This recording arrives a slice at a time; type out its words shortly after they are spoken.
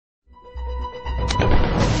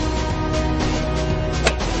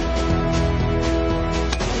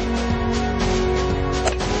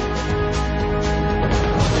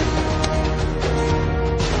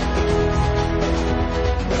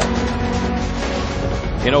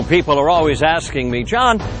You know, people are always asking me,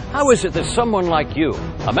 John, how is it that someone like you,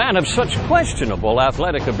 a man of such questionable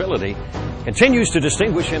athletic ability, continues to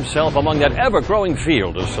distinguish himself among that ever-growing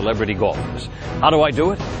field of celebrity golfers? How do I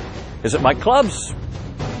do it? Is it my clubs?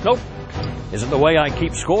 Nope. Is it the way I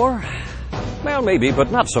keep score? Well, maybe,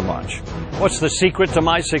 but not so much. What's the secret to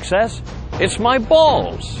my success? It's my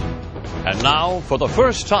balls. And now, for the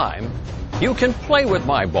first time, you can play with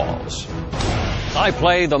my balls. I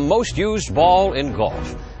play the most used ball in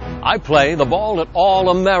golf. I play the ball that all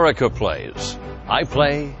America plays. I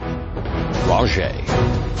play Rangé.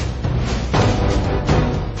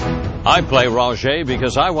 I play Rangé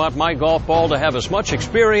because I want my golf ball to have as much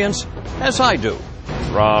experience as I do.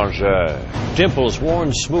 Rangé. Dimples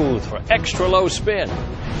worn smooth for extra low spin.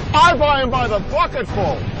 I buy him by the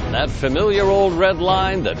bucketful. That familiar old red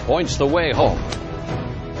line that points the way home.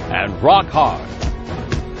 And rock hard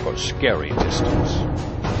for scary distance.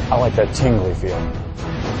 I like that tingly feel.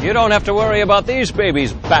 You don't have to worry about these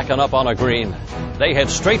babies backing up on a green. They head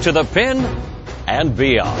straight to the pin and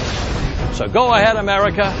beyond. So go ahead,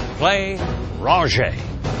 America, play Rangé.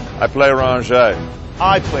 I play Rangé.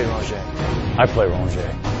 I play Rangé. I play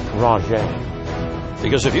Rangé. Rangé.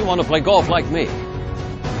 Because if you want to play golf like me,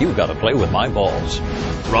 you've got to play with my balls.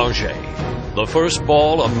 Rangé, the first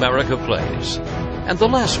ball America plays, and the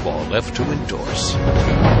last ball left to endorse.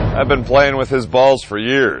 I've been playing with his balls for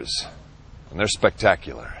years, and they're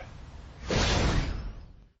spectacular.